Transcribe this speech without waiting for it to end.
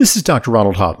This is Dr.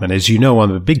 Ronald Hoffman. As you know, I'm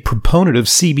a big proponent of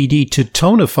CBD to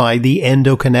tonify the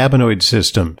endocannabinoid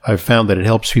system. I've found that it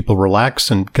helps people relax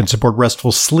and can support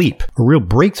restful sleep, a real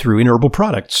breakthrough in herbal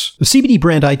products. The CBD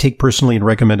brand I take personally and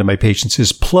recommend to my patients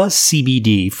is Plus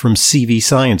CBD from CV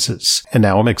Sciences. And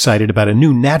now I'm excited about a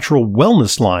new natural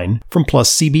wellness line from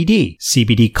Plus CBD,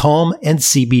 CBD Calm and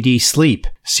CBD Sleep.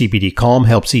 CBD Calm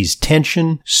helps ease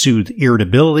tension, soothe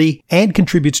irritability, and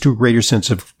contributes to a greater sense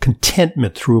of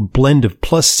contentment through a blend of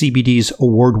Plus CBD's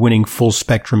award-winning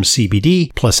full-spectrum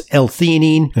CBD, plus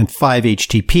L-theanine and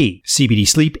 5-HTP. CBD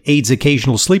Sleep aids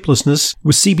occasional sleeplessness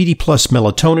with CBD plus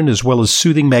melatonin, as well as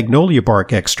soothing magnolia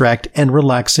bark extract and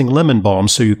relaxing lemon balm,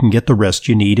 so you can get the rest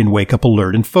you need and wake up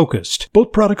alert and focused.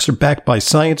 Both products are backed by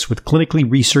science with clinically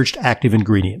researched active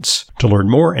ingredients. To learn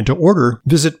more and to order,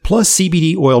 visit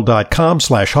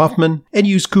pluscbdoil.com/Hoffman and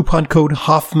use coupon code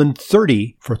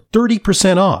Hoffman30 for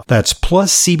 30% off. That's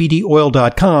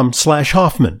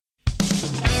pluscbdoil.com/Hoffman.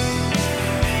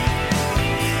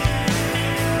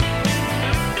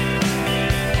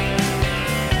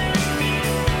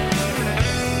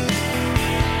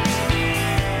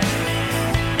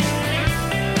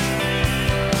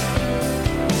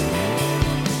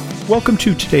 Welcome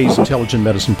to today's Intelligent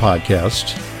Medicine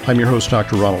Podcast. I'm your host,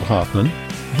 Dr. Ronald Hoffman.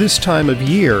 This time of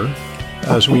year,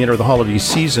 as we enter the holiday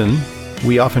season,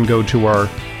 we often go to our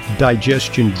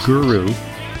digestion guru,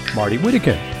 Marty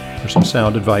Whittaker, for some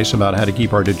sound advice about how to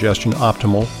keep our digestion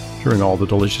optimal during all the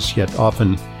delicious yet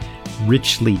often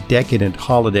richly decadent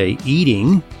holiday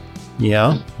eating.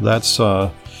 Yeah, that's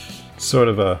sort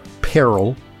of a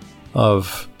peril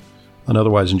of an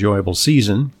otherwise enjoyable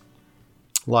season.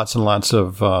 Lots and lots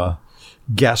of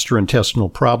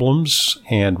gastrointestinal problems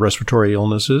and respiratory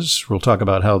illnesses. We'll talk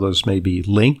about how those may be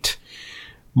linked.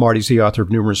 Marty's the author of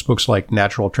numerous books like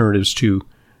Natural Alternatives to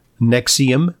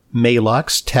Nexium,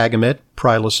 Maalox, Tagamet,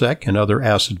 Prilosec, and other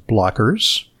acid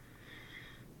blockers.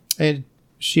 And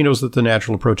she knows that the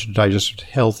natural approach to digestive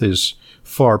health is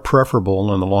far preferable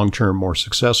and in the long term more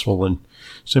successful than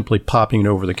simply popping an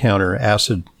over-the-counter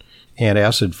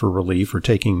antacid for relief or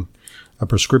taking a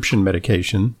prescription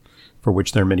medication for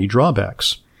which there are many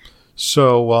drawbacks.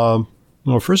 So,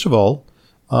 well, first of all,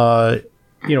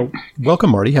 welcome,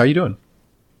 Marty. How are you doing?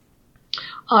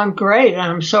 I'm great.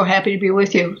 I'm so happy to be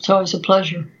with you. It's always a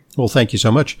pleasure. Well, thank you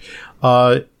so much.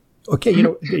 Okay,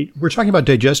 we're talking about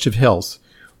digestive health,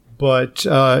 but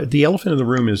the elephant in the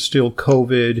room is still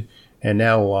COVID and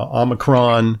now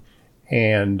Omicron,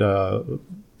 and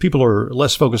people are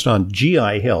less focused on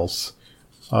GI health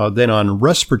than on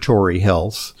respiratory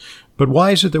health. But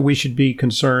why is it that we should be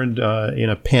concerned in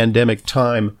a pandemic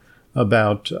time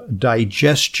about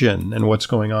digestion and what's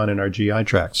going on in our GI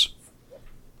tracts?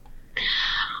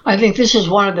 I think this is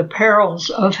one of the perils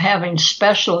of having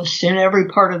specialists in every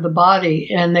part of the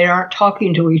body, and they aren't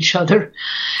talking to each other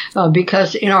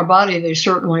because in our body they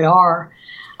certainly are.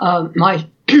 My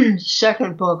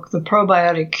second book, The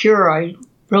Probiotic Cure, I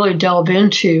really delve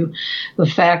into the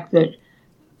fact that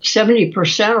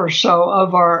 70% or so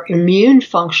of our immune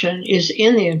function is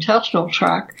in the intestinal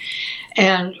tract,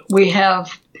 and we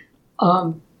have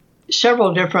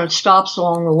several different stops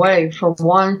along the way. For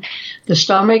one, the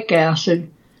stomach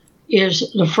acid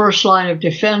is the first line of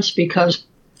defense because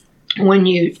when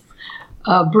you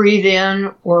breathe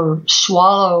in or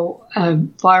swallow a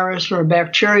virus or a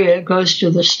bacteria, it goes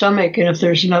to the stomach, and if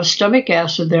there's enough stomach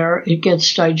acid there, it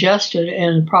gets digested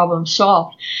and the problem's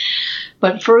solved.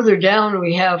 But further down,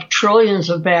 we have trillions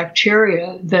of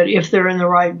bacteria that, if they're in the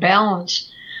right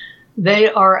balance, they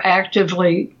are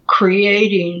actively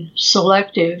creating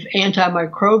selective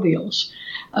antimicrobials.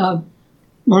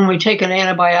 When we take an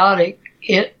antibiotic,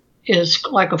 it is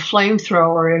like a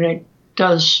flamethrower, and it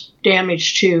does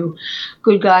damage to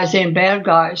good guys and bad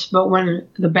guys. But when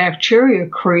the bacteria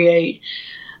create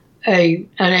an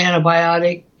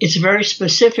antibiotic, it's very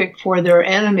specific for their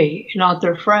enemy, not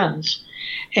their friends.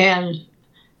 And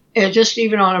just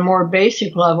even on a more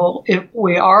basic level, if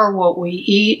we are what we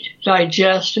eat,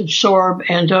 digest, absorb,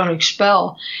 and don't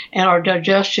expel, and our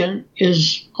digestion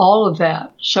is all of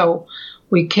that. So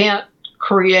we can't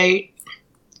create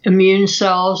immune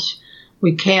cells.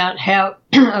 We can't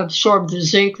absorb the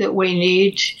zinc that we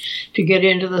need to get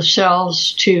into the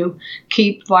cells to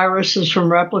keep viruses from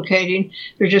replicating.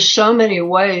 There's just so many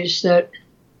ways that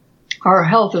our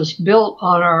health is built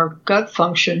on our gut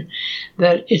function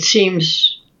that it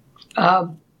seems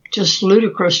just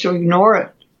ludicrous to ignore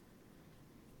it.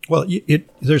 Well,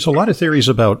 there's a lot of theories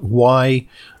about why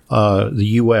the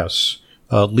U.S.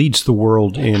 Leads the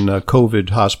world in COVID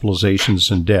hospitalizations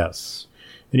and deaths.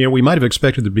 And, we might have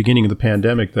expected at the beginning of the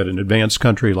pandemic that an advanced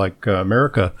country like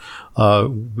America,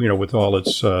 with all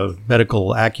its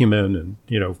medical acumen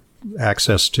and,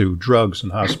 access to drugs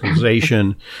and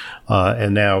hospitalization,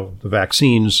 and now the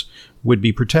vaccines would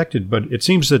be protected. But it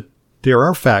seems that there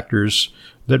are factors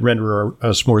that render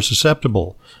us more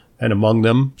susceptible. And among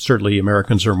them, certainly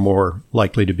Americans are more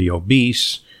likely to be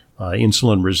obese,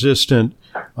 insulin resistant,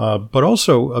 but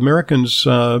also Americans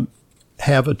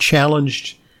have a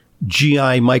challenged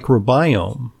GI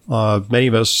microbiome. Many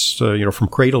of us, from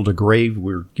cradle to grave,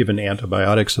 we're given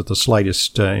antibiotics at the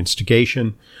slightest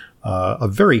instigation. A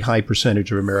very high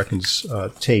percentage of Americans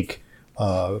take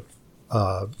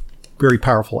very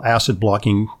powerful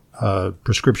acid-blocking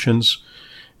prescriptions.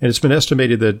 And it's been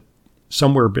estimated that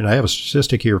somewhere, and I have a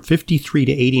statistic here, 53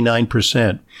 to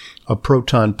 89% of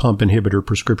proton pump inhibitor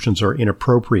prescriptions are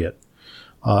inappropriate.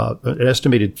 An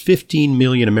estimated 15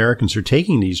 million Americans are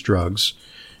taking these drugs.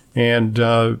 And,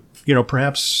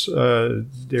 perhaps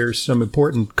there's some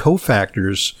important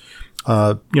cofactors,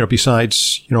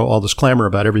 besides, all this clamor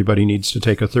about everybody needs to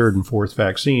take a third and fourth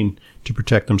vaccine to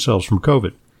protect themselves from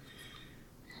COVID.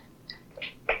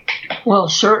 Well,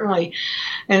 certainly.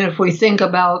 And if we think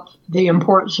about the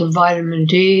importance of vitamin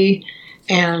D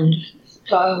and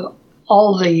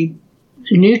all the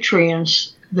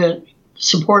nutrients that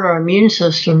support our immune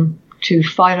system to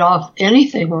fight off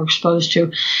anything we're exposed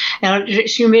to. And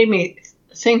you made me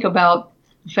think about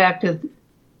the fact that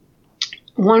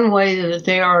one way that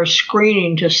they are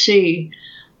screening to see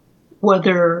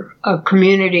whether a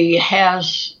community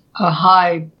has a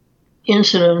high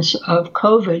incidence of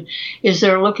COVID is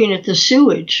they're looking at the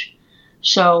sewage.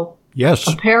 So yes,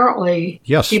 apparently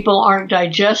people aren't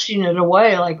digesting it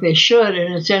away like they should,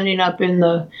 and it's ending up in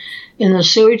the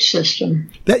sewage system.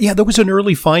 There was an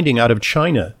early finding out of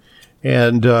China.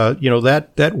 And,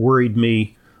 that worried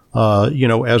me,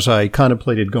 as I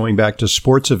contemplated going back to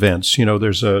sports events.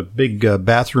 There's a big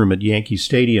bathroom at Yankee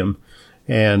Stadium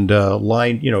and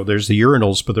there's the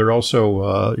urinals, but there are also,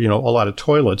 a lot of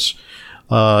toilets.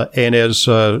 And as,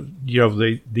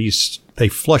 they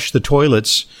flush the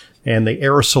toilets and they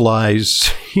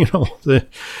aerosolize, the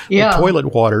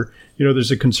toilet water.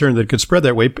 There's a concern that it could spread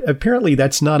that way. Apparently,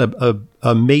 that's not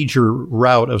a major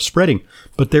route of spreading.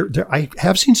 But I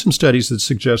have seen some studies that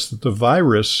suggest that the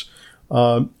virus,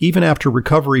 even after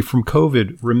recovery from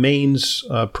COVID, remains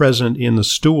present in the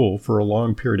stool for a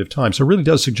long period of time. So it really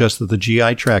does suggest that the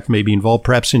GI tract may be involved,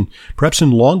 perhaps in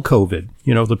long COVID,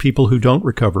 the people who don't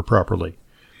recover properly.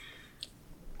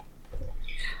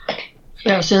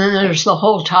 Yes, and then there's the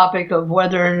whole topic of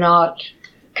whether or not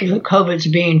COVID's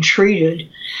being treated.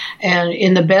 And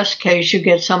in the best case, you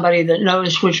get somebody that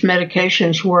knows which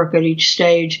medications work at each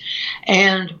stage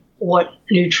and what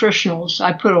nutritionals.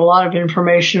 I put a lot of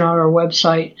information on our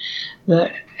website,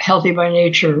 the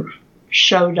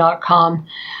healthybynatureshow.com,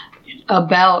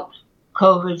 about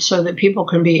COVID so that people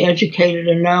can be educated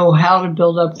and know how to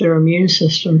build up their immune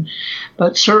system.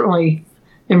 But certainly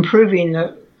improving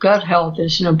the gut health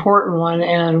is an important one,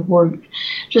 and we're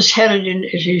just headed in,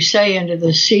 as you say, into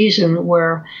the season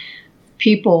where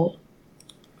people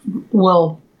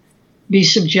will be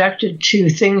subjected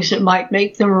to things that might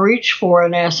make them reach for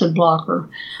an acid blocker.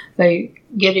 They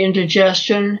get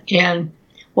indigestion, and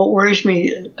what worries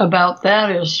me about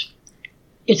that is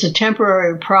it's a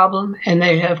temporary problem, and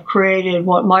they have created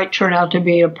what might turn out to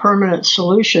be a permanent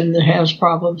solution that has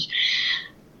problems.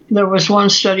 There was one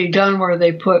study done where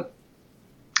they put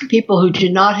people who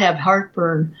did not have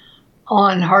heartburn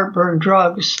on heartburn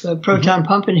drugs, the proton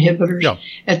pump inhibitors,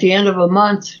 at the end of a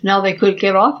month. Now they could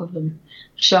get off of them.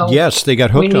 So yes, they got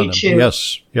hooked on them.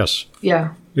 Yes.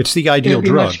 Yeah. It's the ideal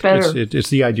drug. It's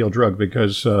the ideal drug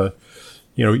because,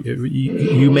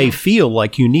 you may feel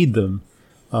like you need them,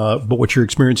 but what you're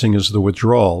experiencing is the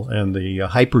withdrawal and the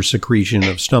hypersecretion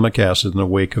of stomach acid in the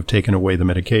wake of taking away the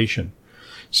medication.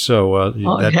 So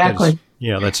exactly.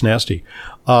 That's nasty.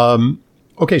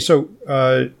 Okay, so,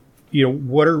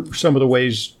 what are some of the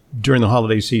ways during the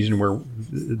holiday season where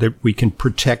that we can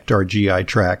protect our GI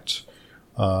tract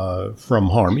from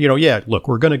harm? Look,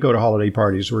 we're going to go to holiday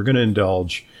parties. We're going to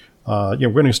indulge. We're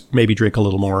going to maybe drink a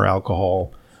little more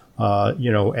alcohol,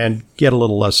 and get a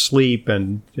little less sleep.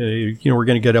 And, we're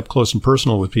going to get up close and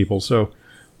personal with people. So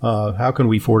how can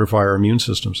we fortify our immune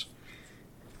systems?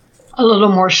 A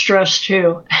little more stress,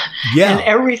 too. Yeah. And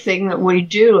everything that we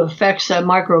do affects that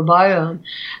microbiome.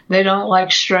 They don't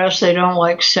like stress. They don't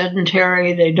like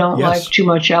sedentary. They don't like too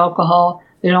much alcohol.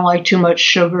 They don't like too much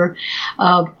sugar.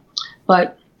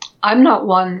 But I'm not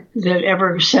one that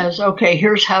ever says, okay,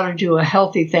 here's how to do a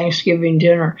healthy Thanksgiving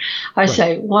dinner. I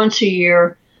say once a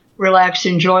year, relax,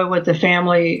 enjoy what the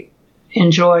family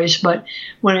enjoys. But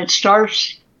when it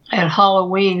starts at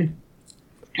Halloween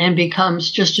and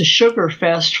becomes just a sugar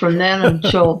fest from then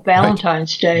until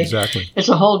Valentine's Day, exactly. It's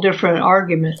a whole different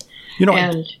argument.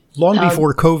 And long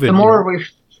before COVID, the more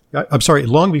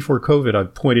long before COVID,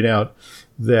 I've pointed out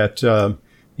that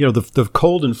the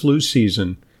cold and flu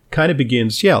season kind of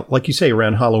begins, like you say,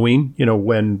 around Halloween,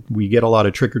 when we get a lot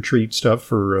of trick-or-treat stuff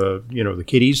for, the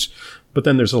kiddies. But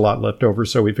then there's a lot left over,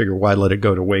 so we figure, why let it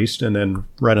go to waste? And then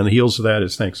right on the heels of that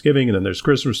is Thanksgiving, and then there's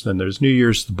Christmas, then there's New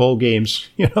Year's, the bowl games,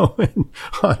 and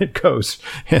on it goes.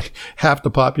 And half the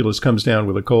populace comes down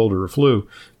with a cold or a flu.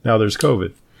 Now there's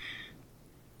COVID.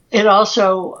 It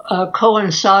also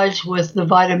coincides with the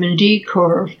vitamin D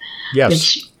curve.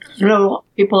 Yes.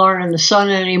 People aren't in the sun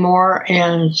anymore,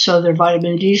 and so their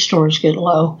vitamin D stores get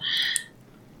low.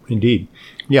 Indeed.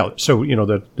 Yeah, so,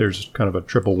 that there's kind of a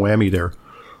triple whammy there.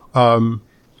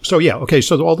 So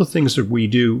all the things that we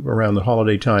do around the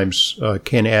holiday times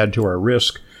can add to our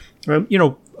risk. One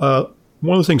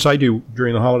of the things I do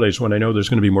during the holidays when I know there's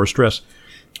going to be more stress,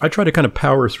 I try to kind of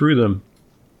power through them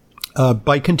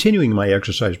by continuing my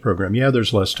exercise program. Yeah,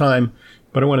 there's less time,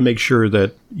 but I want to make sure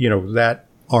that, that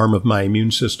arm of my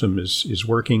immune system is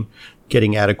working,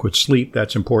 getting adequate sleep.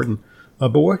 That's important.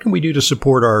 But what can we do to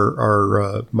support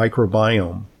our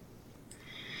microbiome?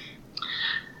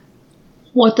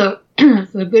 What the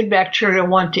good bacteria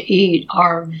want to eat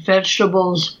are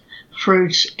vegetables,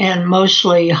 fruits, and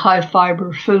mostly high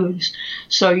fiber foods.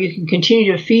 So you can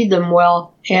continue to feed them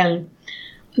well. And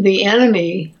the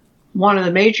enemy, one of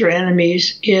the major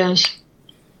enemies, is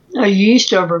a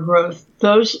yeast overgrowth.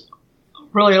 Those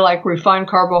really like refined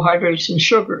carbohydrates and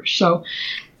sugars. So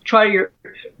try your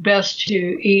best to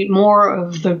eat more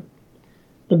of the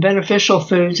beneficial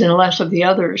foods and less of the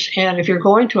others. And if you're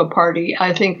going to a party,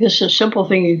 I think this is a simple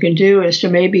thing you can do is to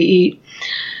maybe eat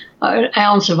an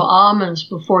ounce of almonds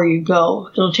before you go.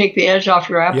 It'll take the edge off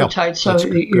your appetite so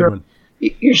that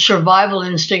your survival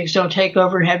instincts don't take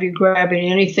over and have you grabbing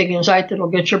anything in sight that'll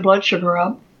get your blood sugar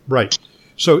up. Right.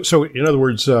 So in other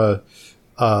words, sort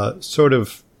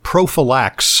of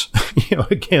prophylax,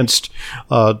 against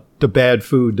the bad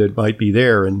food that might be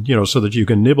there, and so that you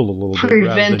can nibble a little bit.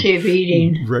 Preventive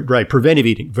eating. Right, preventive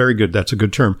eating. Very good. That's a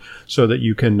good term. So that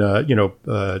you can,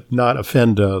 not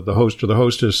offend the host or the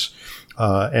hostess,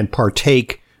 and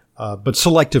partake, but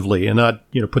selectively, and not,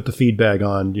 put the feed bag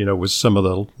on, with some of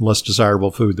the less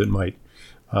desirable food that might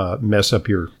mess up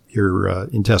your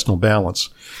intestinal balance.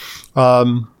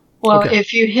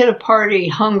 If you hit a party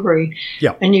hungry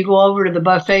and you go over to the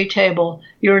buffet table,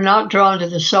 you're not drawn to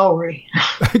the celery.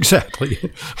 Exactly.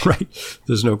 Right.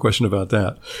 There's no question about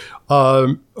that.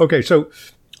 So,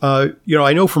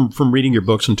 I know from reading your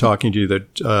books and talking to you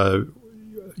that,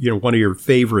 one of your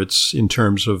favorites in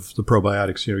terms of the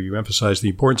probiotics, you emphasize the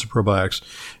importance of probiotics,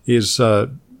 is,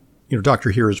 Dr.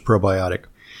 Hira's probiotic.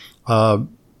 Are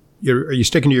you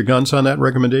sticking to your guns on that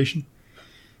recommendation?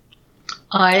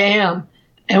 I am.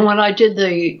 And when I did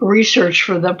the research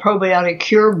for the probiotic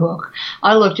cure book,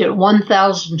 I looked at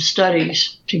 1,000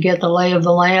 studies to get the lay of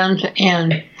the land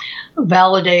and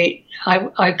validate.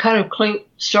 I kind of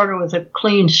started with a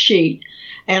clean sheet.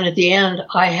 And at the end,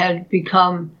 I had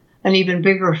become an even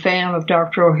bigger fan of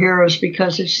Dr. O'Hara's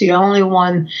because it's the only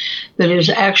one that is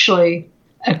actually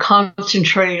a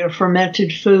concentrate of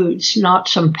fermented foods, not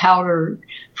some powdered,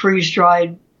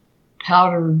 freeze-dried,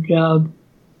 powdered,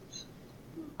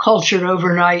 cultured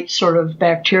overnight sort of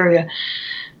bacteria.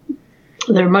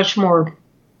 They're much more,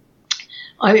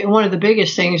 one of the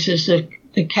biggest things is that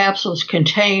the capsules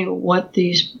contain what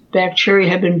these bacteria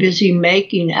have been busy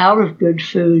making out of good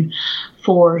food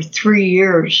for 3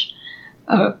 years,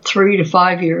 3 to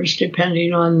 5 years,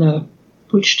 depending on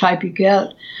which type you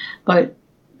get. But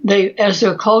as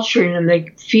they're culturing them,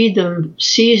 they feed them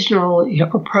seasonally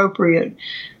appropriate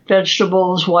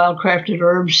vegetables, wild-crafted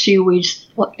herbs, seaweeds,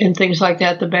 and things like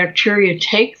that. The bacteria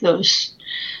take those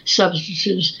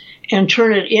substances and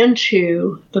turn it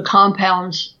into the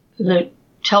compounds that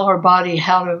tell our body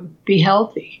how to be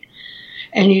healthy.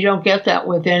 And you don't get that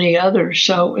with any other.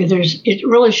 So it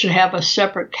really should have a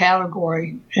separate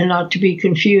category and not to be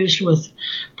confused with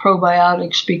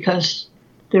probiotics because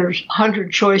there's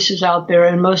 100 choices out there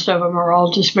and most of them are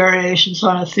all just variations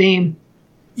on a theme.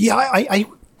 Yeah,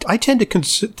 I tend to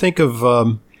think of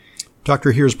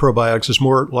Dr. Hira's probiotics as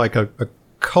more like a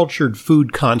cultured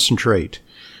food concentrate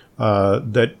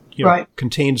that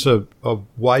contains a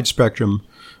wide spectrum.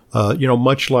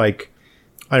 Much like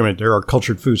there are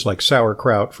cultured foods like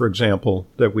sauerkraut, for example,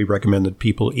 that we recommend that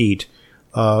people eat.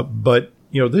 But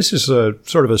this is a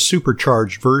sort of a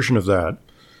supercharged version of that,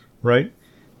 right?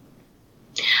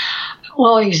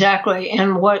 Well, exactly.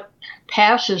 And what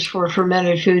passes for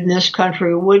fermented food in this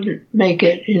country wouldn't make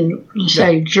it in,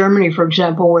 say, Germany, for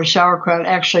example, where sauerkraut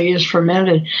actually is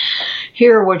fermented.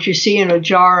 Here, what you see in a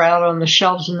jar out on the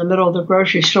shelves in the middle of the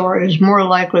grocery store is more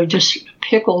likely just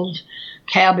pickled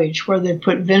cabbage where they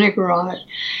put vinegar on it.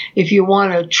 If you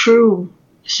want a true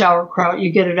sauerkraut,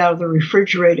 you get it out of the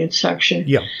refrigerated section,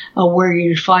 where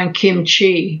you find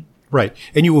kimchi. Right.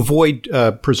 And you avoid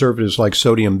preservatives like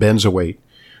sodium benzoate,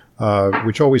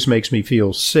 which always makes me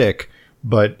feel sick.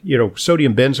 But,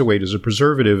 sodium benzoate is a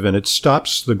preservative, and it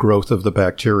stops the growth of the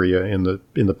bacteria in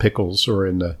the pickles or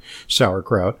in the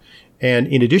sauerkraut. And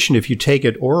in addition, if you take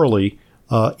it orally,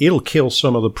 it'll kill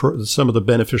some of the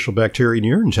beneficial bacteria in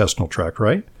your intestinal tract,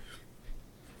 right?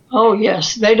 Oh,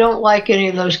 yes. They don't like any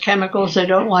of those chemicals. They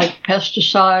don't like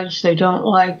pesticides. They don't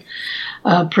like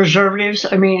preservatives.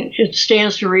 I mean, it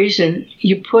stands to reason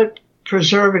you put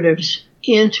preservatives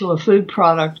into a food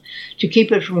product to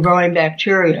keep it from growing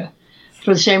bacteria.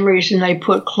 For the same reason they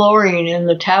put chlorine in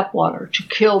the tap water to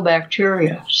kill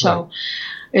bacteria. So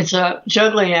It's a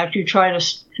juggling act. You try to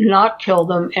not kill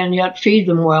them and yet feed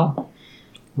them well.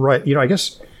 Right. I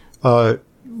guess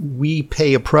we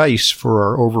pay a price for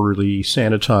our overly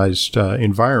sanitized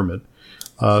environment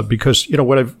because,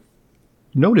 what I've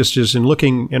noticed is in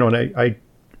looking, and I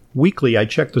weekly I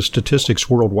check the statistics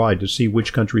worldwide to see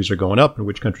which countries are going up and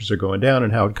which countries are going down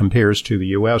and how it compares to the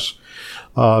U.S.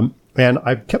 And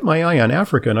I've kept my eye on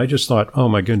Africa, and I just thought, oh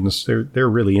my goodness, they're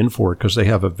really in for it because they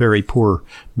have a very poor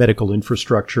medical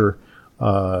infrastructure,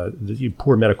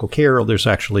 poor medical care. There's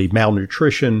actually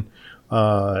malnutrition,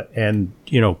 and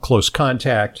close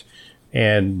contact,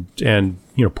 and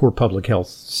poor public health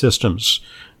systems.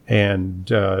 And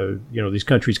these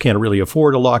countries can't really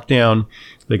afford a lockdown.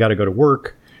 They got to go to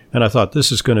work. And I thought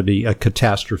this is going to be a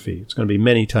catastrophe. It's going to be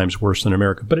many times worse than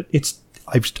America. But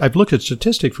I've looked at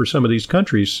statistics for some of these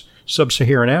countries,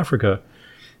 sub-Saharan Africa,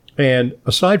 and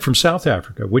aside from South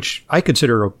Africa, which I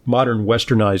consider a modern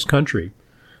westernized country,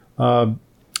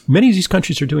 many of these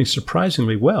countries are doing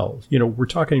surprisingly well. We're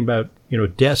talking about,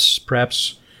 deaths,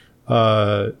 perhaps,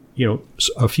 a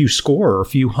few score or a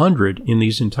few hundred in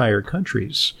these entire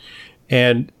countries.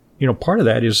 And, part of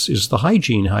that is the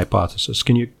hygiene hypothesis.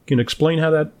 Can you explain how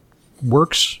that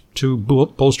works to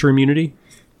bolster immunity?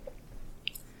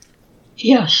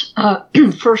 Yes.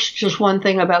 First, just one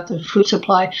thing about the food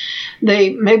supply.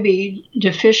 They may be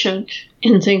deficient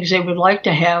in things they would like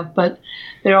to have, but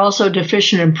they're also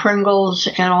deficient in Pringles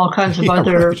and all kinds of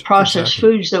other processed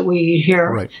foods that we eat here.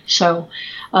 Right. So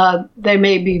they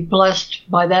may be blessed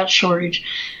by that shortage.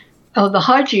 The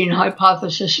hygiene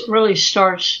hypothesis really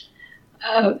starts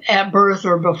at birth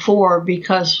or before,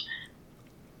 because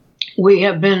we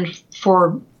have been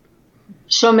for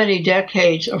so many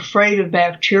decades afraid of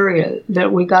bacteria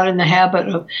that we got in the habit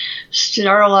of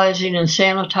sterilizing and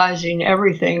sanitizing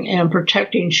everything and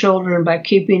protecting children by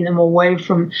keeping them away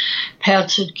from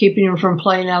pets and keeping them from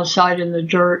playing outside in the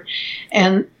dirt.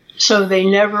 And so they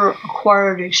never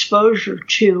acquired exposure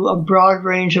to a broad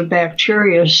range of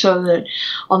bacteria, so that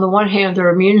on the one hand, their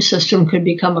immune system could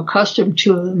become accustomed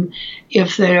to them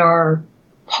if they are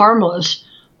harmless,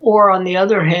 or on the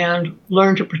other hand,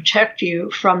 learn to protect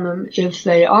you from them if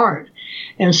they aren't.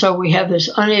 And so we have this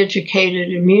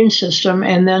uneducated immune system,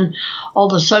 and then all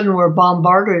of a sudden we're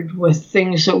bombarded with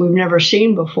things that we've never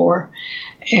seen before,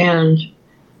 and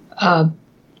I'll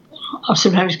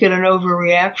sometimes get an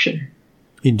overreaction.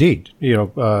 Indeed.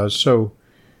 So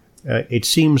it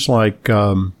seems like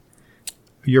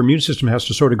your immune system has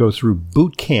to sort of go through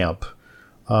boot camp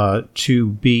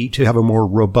to have a more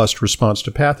robust response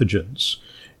to pathogens.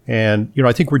 And,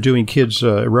 I think we're doing kids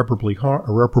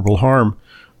irreparable harm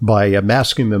by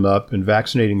masking them up and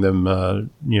vaccinating them,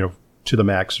 to the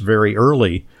max very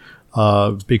early,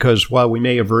 because while we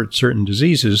may avert certain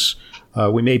diseases,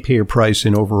 we may pay a price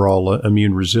in overall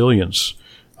immune resilience,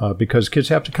 because kids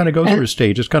have to kind of go through a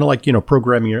stage. It's kind of like,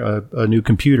 programming a new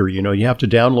computer. You have to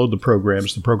download the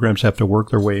programs. The programs have to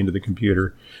work their way into the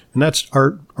computer. And that's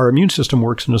our immune system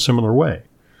works in a similar way.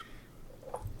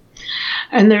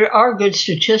 And there are good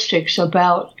statistics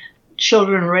about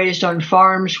children raised on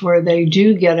farms where they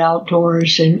do get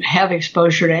outdoors and have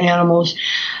exposure to animals,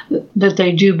 that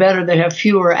they do better. They have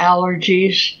fewer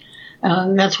allergies.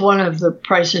 That's one of the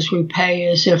prices we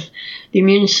pay, is if the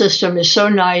immune system is so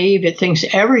naive it thinks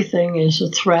everything is a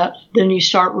threat, then you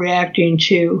start reacting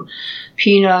to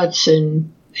peanuts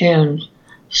and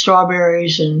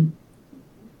strawberries and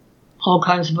all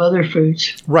kinds of other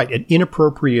foods. Right. An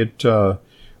inappropriate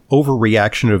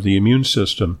overreaction of the immune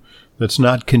system that's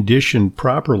not conditioned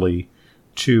properly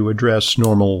to address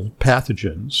normal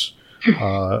pathogens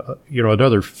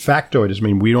Another factoid is,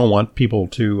 we don't want people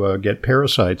to get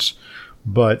parasites,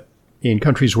 but in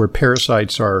countries where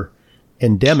parasites are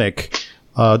endemic,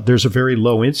 there's a very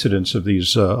low incidence of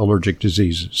these allergic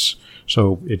diseases.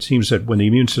 So it seems that when the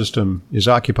immune system is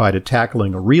occupied at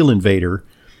tackling a real invader,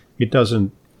 it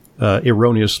doesn't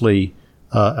erroneously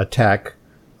attack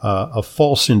a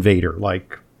false invader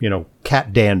like,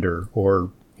 cat dander or,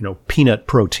 peanut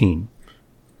protein.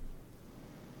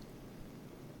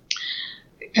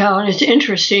 And it's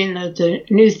interesting that the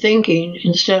new thinking,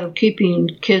 instead of keeping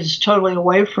kids totally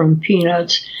away from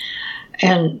peanuts,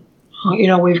 and,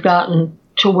 we've gotten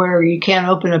to where you can't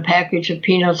open a package of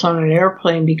peanuts on an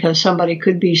airplane because somebody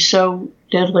could be so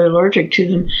deadly allergic to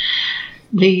them.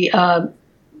 The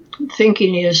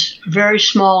thinking is very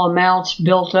small amounts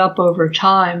built up over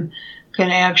time can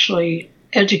actually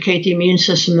educate the immune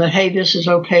system that, hey, this is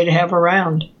okay to have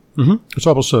around. Mm-hmm. It's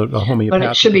almost a homeopathic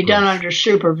But it should be approach. done under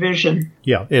supervision.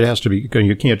 Yeah, it has to be.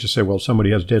 You can't just say, well,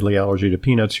 somebody has deadly allergy to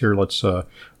peanuts here. Let's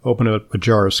open a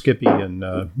jar of Skippy and,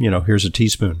 here's a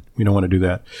teaspoon. We don't want to do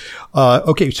that.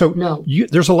 Okay, so No.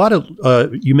 There's a lot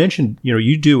of, you mentioned,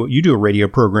 you do a radio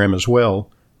program as well,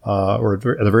 or at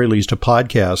the very least a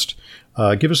podcast.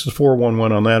 Give us the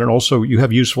 411 on that. And also you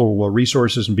have useful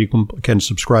resources and people can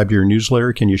subscribe to your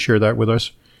newsletter. Can you share that with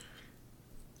us?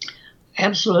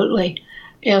 Absolutely.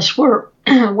 Yes, we're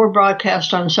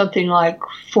broadcast on something like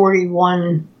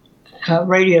 41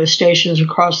 radio stations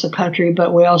across the country, but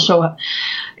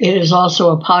it is also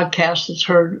a podcast that's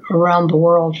heard around the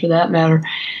world for that matter.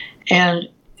 And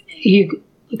you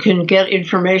can get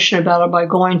information about it by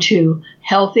going to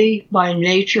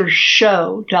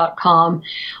healthybynatureshow.com.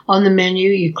 On the menu,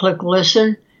 you click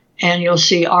listen, and you'll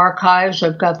see archives.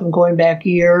 I've got them going back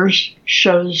years.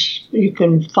 Shows, you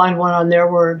can find one on there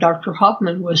where Dr.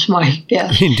 Hoffman was my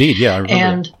guest. Indeed, yeah, I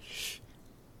remember.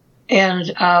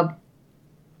 And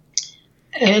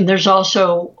there's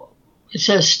also, it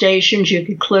says stations. You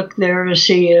can click there to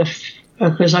see if,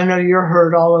 because I know you're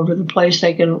heard all over the place,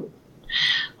 they can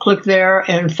click there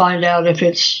and find out if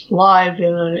it's live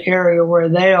in an area where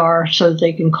they are so that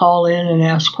they can call in and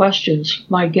ask questions,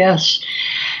 my guests.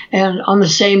 And on the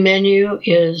same menu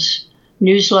is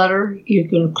newsletter. You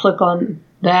can click on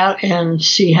that and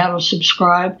see how to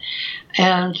subscribe.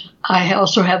 And I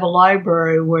also have a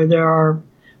library where there are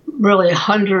really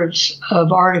hundreds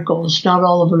of articles. Not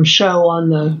all of them show on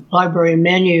the library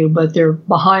menu, but they're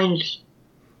behind,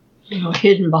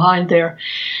 hidden behind there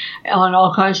on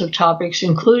all kinds of topics,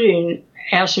 including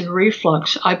acid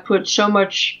reflux. I put so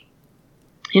much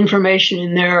information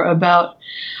in there about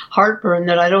heartburn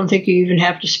that I don't think you even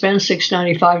have to spend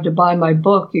 $6.95 to buy my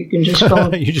book. You can just go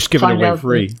you just give it away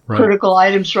free. Right. Critical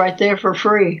items right there for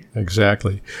free.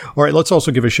 Exactly. All right, let's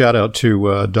also give a shout out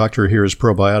to Dr. Ahira's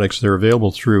probiotics. They're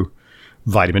available through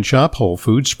Vitamin Shop, Whole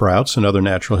Foods, Sprouts, and other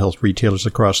natural health retailers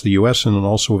across the U.S., and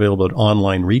also available at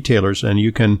online retailers. And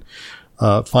you can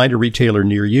find a retailer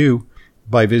near you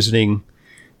by visiting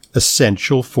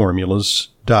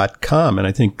essentialformulas.com. And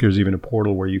I think there's even a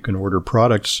portal where you can order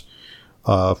products.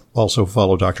 Also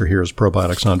follow Dr. Ahira's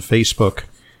Probiotics on Facebook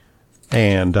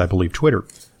and I believe Twitter.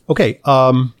 Okay.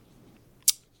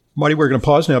 Marty, we're going to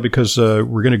pause now because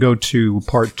we're going to go to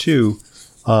part 2.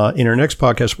 In our next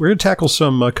podcast, we're going to tackle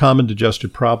some common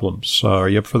digestive problems. Are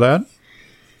you up for that?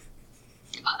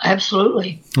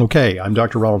 Absolutely. Okay. I'm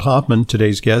Dr. Ronald Hoffman.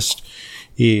 Today's guest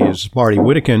is Marty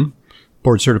Whittakin,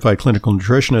 board-certified clinical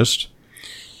nutritionist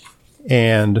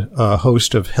and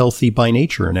host of Healthy by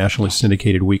Nature, a nationally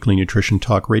syndicated weekly nutrition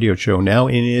talk radio show, now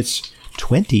in its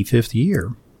 25th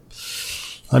year.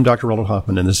 I'm Dr. Ronald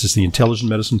Hoffman, and this is the Intelligent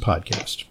Medicine Podcast.